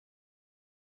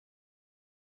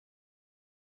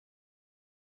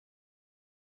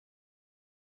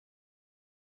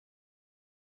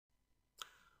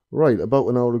Right, about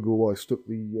an hour ago I stuck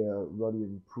the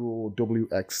Radeon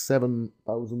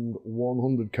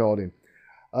WX7100 card in.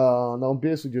 Now I'm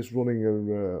basically just running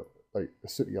a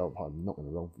City I've had knocking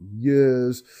around for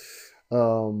years.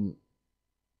 Um,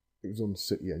 it was on the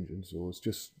City engine, so it's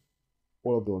just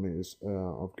what I've done is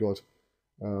I've got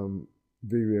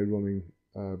VRA running,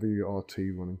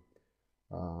 VRT running,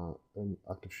 in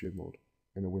active shade mode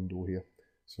in a window here.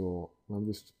 So I'm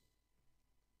just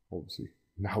obviously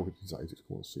now it decides it's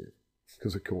going to save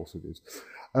because of course it is.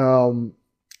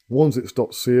 Once it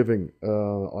stops saving,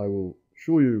 I will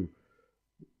show you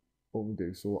what we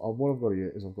do. So what I've got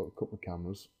here is I've got a couple of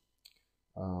cameras.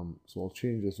 So I'll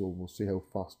change this over. We'll see how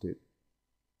fast it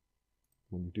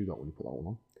when you do that when you put that one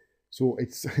on. So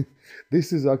it's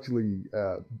this is actually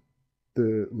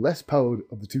the less powered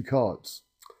of the two cards,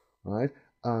 right?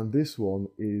 And this one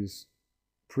is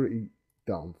pretty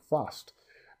damn fast.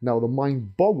 Now the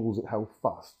mind boggles at how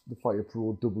fast the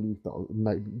FirePro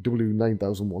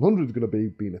W9100 is going to be,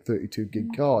 being a 32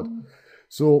 gig card.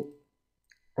 So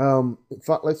in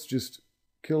fact, let's just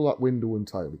kill that window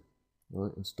entirely,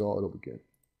 right, and start it up again.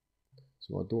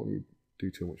 So I don't need to do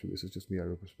too much of this. It's just me out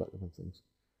of perspective and things.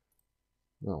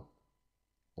 Now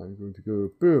I'm going to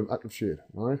go boom, active shade.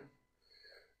 Right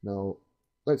now,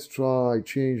 let's try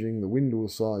changing the window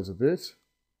size a bit.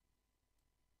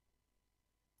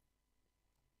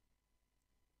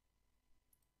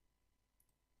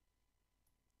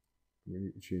 We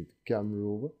need to change the camera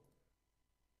over.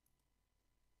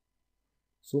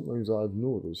 Sometimes I've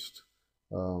noticed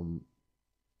that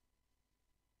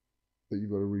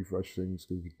you've got to refresh things,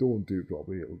 because if you don't do it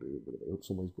properly, it'll do it. But if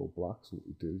somebody's go black, so what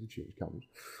you do is you change cameras.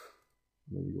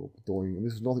 And then you go doing, and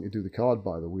this has nothing to do with the card,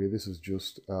 by the way. This is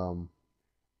just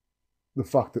the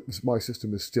fact that my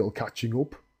system is still catching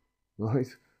up,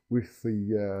 right, with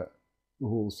the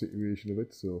whole situation of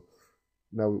it. So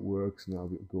now it works. Now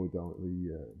it'll go down to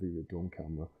the drone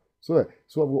camera. So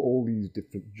I've got all these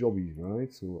different jobbies,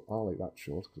 right? So I like that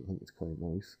shot because I think it's quite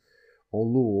nice.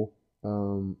 Although,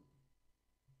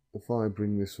 if I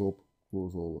bring this up,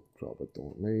 close all the crap I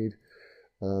don't need.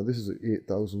 This is at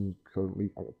 8,000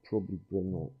 currently. I could probably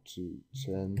bring that to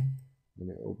 10, and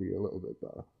it'll be a little bit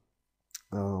better.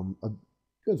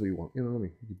 Depends what you want, you know what I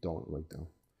mean? You can dial it right down.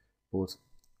 But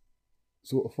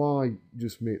so if I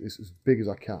just make this as big as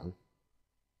I can,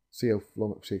 see how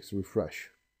long it takes to refresh.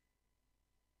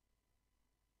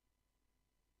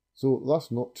 So that's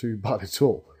not too bad at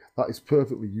all. That is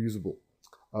perfectly usable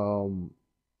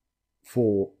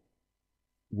for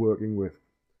working with.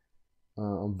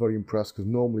 I'm very impressed because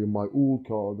normally in my old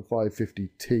car, the 550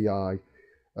 Ti, I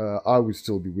would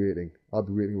still be waiting. I'd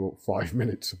be waiting about 5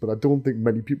 minutes, but I don't think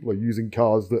many people are using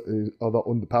cars that are that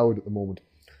underpowered at the moment.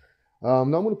 Now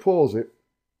I'm going to pause it,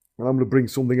 and I'm going to bring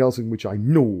something else in which I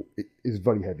know it is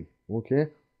very heavy.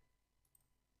 Okay.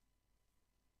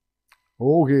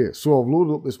 Okay, so I've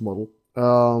loaded up this model,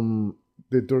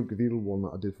 the Durham Cathedral one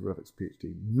that I did for FX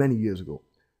PhD many years ago.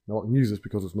 Now I can use this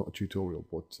because it's not a tutorial,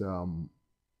 but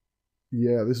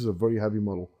yeah, this is a very heavy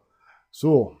model.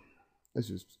 So let's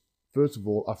just, first of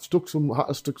all, I've had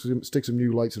to stick some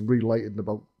new lights and relight it in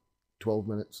about 12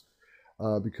 minutes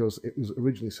because it was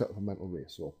originally set for mental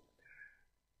race. So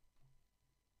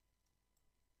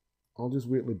I'll just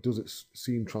wait till it does its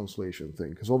scene translation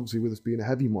thing, because obviously with this being a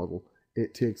heavy model,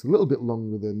 it takes a little bit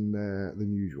longer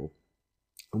than usual.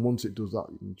 And once it does that,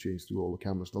 you can change through all the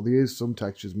cameras. Now there is some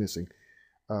textures missing,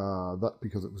 that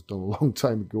because it was done a long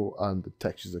time ago, and the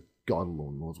textures are God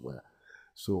alone knows where.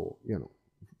 So you know,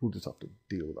 we'll just have to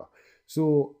deal with that.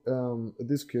 So in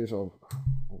this case, I'll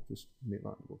just make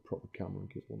that a proper camera in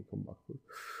case I want to come back for it.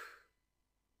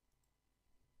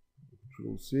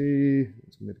 Control C.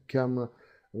 Let's make a camera.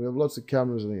 And we have lots of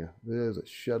cameras in here. There's a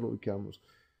shed load of cameras.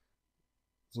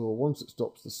 So once it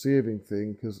stops the saving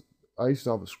thing, because I used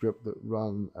to have a script that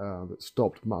ran that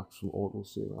stopped Max from auto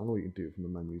saving. I know you can do it from the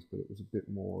menus, but it was a bit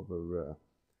more of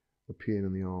a pain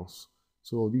in the arse.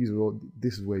 So these are all.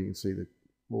 This is where you can see that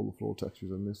all the floor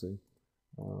textures are missing.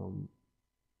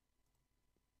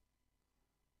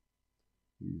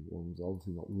 These ones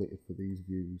obviously not lit for these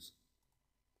views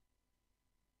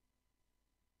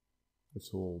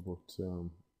at all, but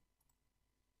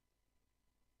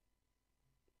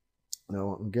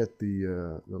now I can get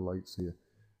the lights here.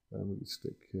 We can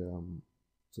stick some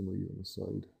of these on the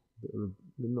side.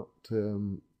 They're not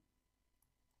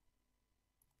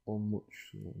on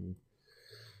much. I'm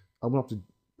gonna have to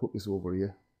put this over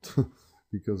here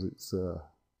because it's. You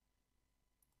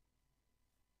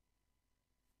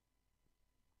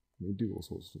do all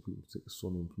sorts of stuff. You can take the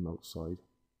sun in from outside.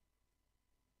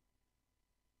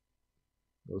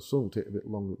 The sun will take a bit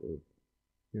longer to,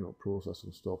 process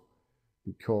and stuff.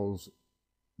 because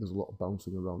there's a lot of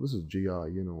bouncing around. This is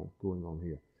GI, you know, going on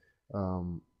here.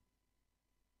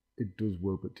 It does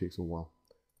work, but it takes a while.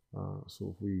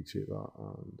 So if we take that,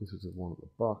 and this is the one at the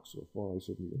back, so if I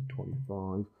suddenly get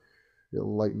 25,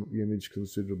 it'll lighten up the image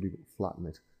considerably, but flatten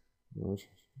it. Right.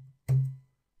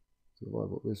 So if I've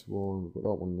got this one, we've got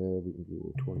that one there, we can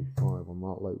do 25 on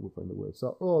that light, we'll find out where it's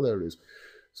at. Oh, there it is.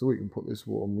 So we can put this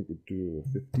one, we could do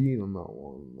 15 on that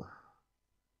one.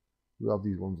 We have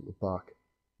these ones at the back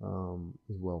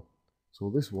as well. So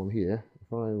this one here,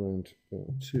 if I went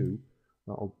 2,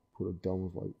 that'll put a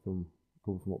downward light from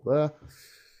coming from up there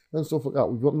and stuff like that.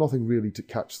 We've got nothing really to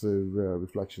catch the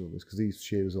reflection on this because these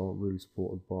shaders aren't really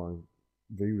supported by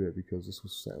V-Ray because this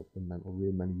was set up in Mental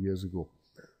Ray many years ago.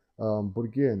 But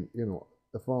again, you know,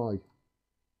 if I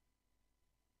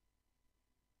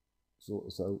sort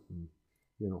this out and,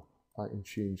 you know, I can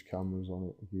change cameras on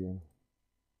it again.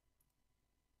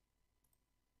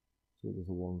 So there's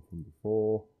the one from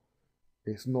before.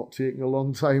 It's not taking a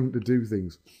long time to do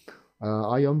things.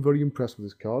 I am very impressed with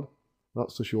this card.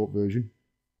 That's the short version.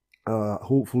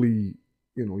 Hopefully,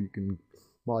 you know, you can,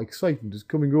 my excitement is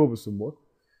coming over somewhat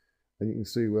and you can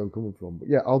see where I'm coming from. But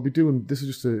yeah, I'll be doing, this is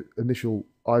just an initial,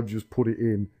 I've just put it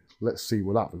in, let's see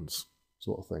what happens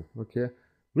sort of thing, okay?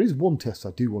 There is one test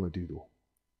I do want to do though.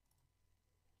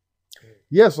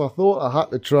 Yes, I thought I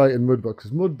had to try it in Mudbox,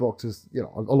 because Mudbox is, you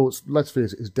know, although it's, let's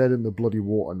face it, it's dead in the bloody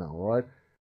water now, alright?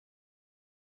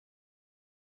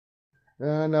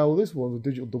 Now this one's a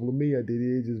digital double of me I did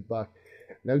ages back.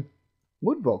 Now,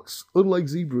 Mudbox, unlike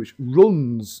ZBrush,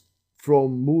 runs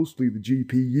from mostly the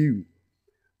GPU.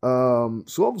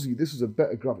 So obviously this is a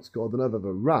better graphics card than I've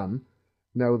ever ran.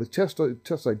 Now the test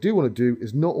I do want to do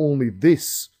is not only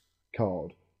this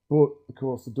card, but of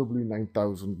course the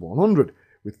W9100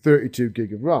 with 32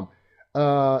 gig of RAM.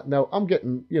 Now I'm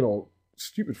getting, you know,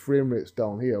 stupid frame rates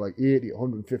down here, like 80,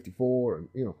 154, and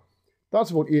you know, that's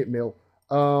about 8 mil.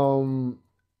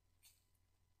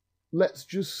 Let's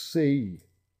just see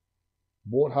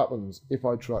what happens if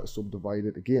I try to subdivide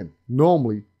it again.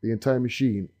 Normally, the entire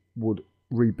machine would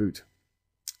reboot.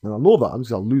 And I know that, I'm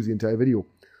just going to lose the entire video.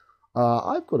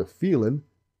 I've got a feeling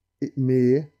it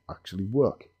may actually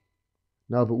work.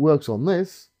 Now, if it works on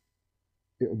this,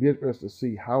 it'll be interesting to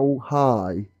see how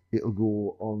high it'll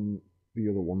go on the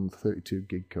other one, the 32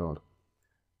 gig card.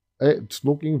 It's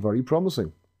looking very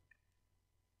promising.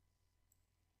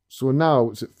 So now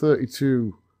it's at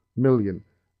 32 million,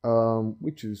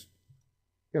 which is,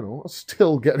 you know,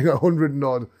 still getting 100 and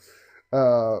odd.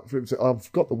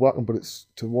 I've got the Wacom, but it's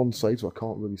to one side, so I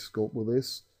can't really sculpt with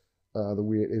this the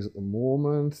way it is at the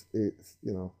moment. It's,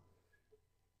 you know,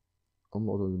 I'm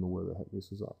not even know where the heck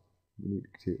this is at. We need to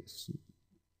take this.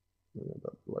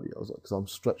 Because I'm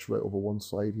stretched right over one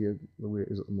side here, the way it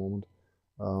is at the moment.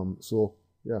 So,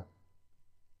 yeah.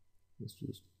 Let's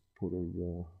just put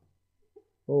a...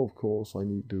 Oh, of course, I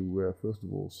need to, first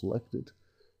of all, select it.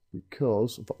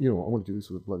 Because, you know, I'm going to do this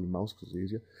with a bloody mouse because it's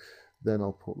easier. Then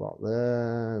I'll put that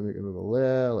there, make another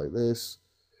layer like this.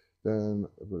 Then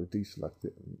I'm going to deselect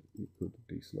it. And you could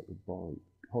deselect it by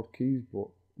hotkeys, but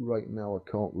right now I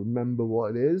can't remember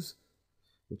what it is,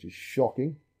 which is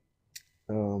shocking.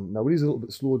 Now it is a little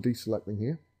bit slow deselecting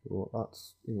here, but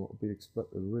that's, you know, to be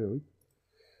expected really.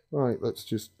 Right, let's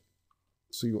just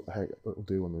see what the heck it'll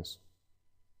do on this.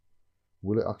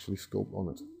 Will it actually sculpt on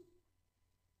it?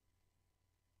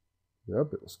 Yeah, a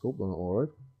bit of sculpt on it, alright.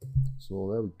 So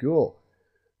there we go.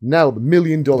 Now the $1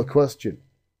 million question.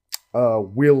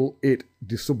 Will it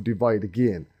subdivide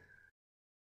again?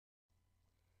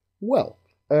 Well,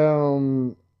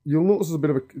 you'll notice there's a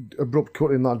bit of an abrupt cut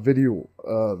in that video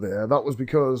there. That was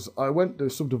because I went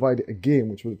to subdivide it again,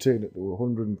 which would have taken it to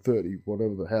 130,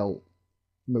 whatever the hell,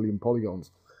 million polygons.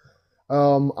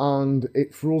 And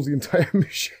it froze the entire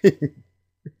machine.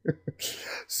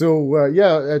 So,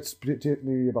 yeah, it's taken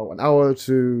me about an hour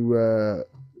to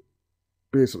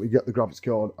basically get the graphics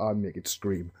card and make it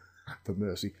scream for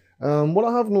mercy. What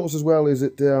I have noticed as well is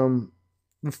that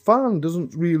the fan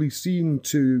doesn't really seem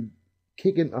to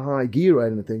kick into high gear or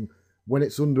anything when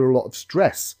it's under a lot of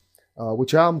stress,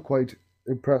 which I'm quite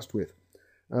impressed with.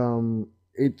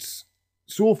 It's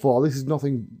so far, this is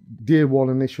nothing day one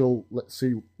initial, let's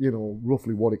see, you know,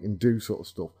 roughly what it can do sort of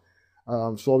stuff.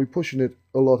 So I'll be pushing it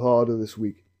a lot harder this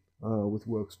week with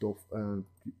work stuff and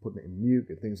putting it in nuke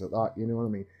and things like that, you know what I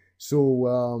mean?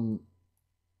 So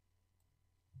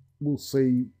we'll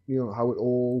see, you know, how it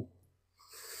all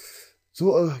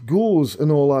sort of goes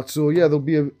and all that. So yeah, there'll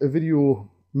be a video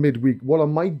midweek. What I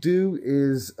might do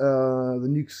is the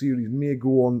nuke series may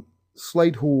go on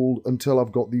slight hold until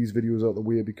I've got these videos out of the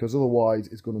way, because otherwise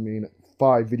it's going to mean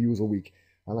 5 videos a week,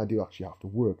 and I do actually have to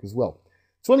work as well.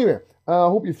 So anyway, I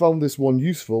hope you found this one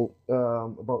useful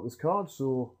about this card.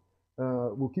 So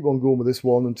we'll keep on going with this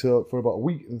one until for about a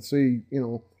week and see,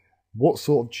 what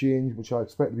sort of change, which I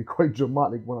expect to be quite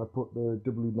dramatic when I put the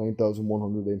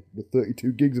W9100 in with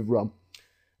 32 gigs of RAM.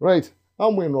 Right,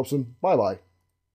 I'm Wayne Robson. Bye bye.